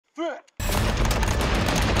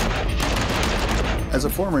As a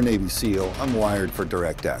former Navy SEAL, I'm wired for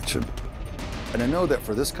direct action. And I know that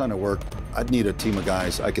for this kind of work, I'd need a team of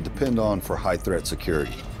guys I could depend on for high-threat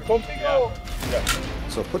security.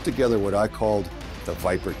 So I put together what I called the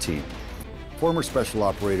VIPR team. Former special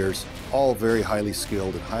operators, all very highly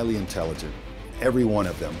skilled and highly intelligent. Every one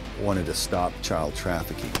of them wanted to stop child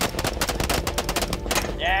trafficking.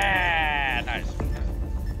 Yeah, nice.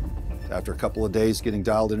 After a couple of days getting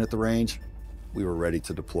dialed in at the range, we were ready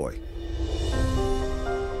to deploy.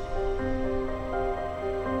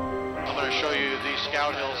 I'm going to show you these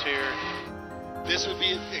scout hills here. This would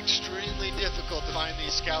be extremely difficult to find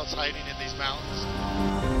these scouts hiding in these mountains.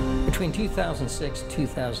 Between 2006 and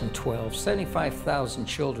 2012, 75,000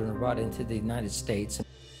 children were brought into the United States.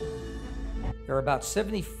 There are about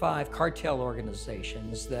 75 cartel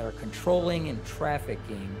organizations that are controlling and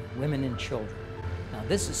trafficking women and children. Now,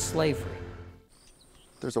 this is slavery.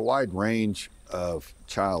 There's a wide range of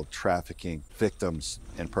child trafficking victims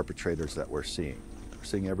and perpetrators that we're seeing. We're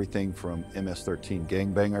seeing everything from MS-13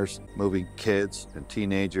 gangbangers, moving kids and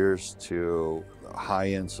teenagers, to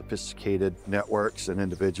high-end sophisticated networks and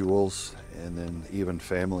individuals, and then even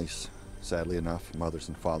families. Sadly enough, mothers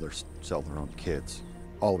and fathers sell their own kids.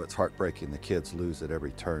 All of it's heartbreaking. The kids lose at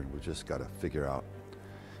every turn. We've just got to figure out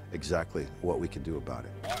exactly what we can do about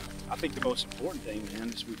it. I think the most important thing, man,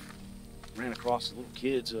 is we ran across the little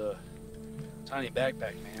kids' tiny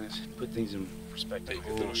backpack, man. It's put things in perspective.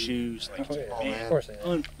 Little shoes, like,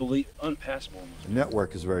 unpassable. The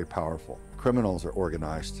network is very powerful. Criminals are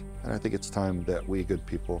organized, and I think it's time that we good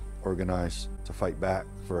people organize to fight back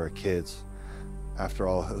for our kids. After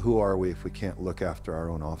all, who are we if we can't look after our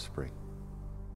own offspring?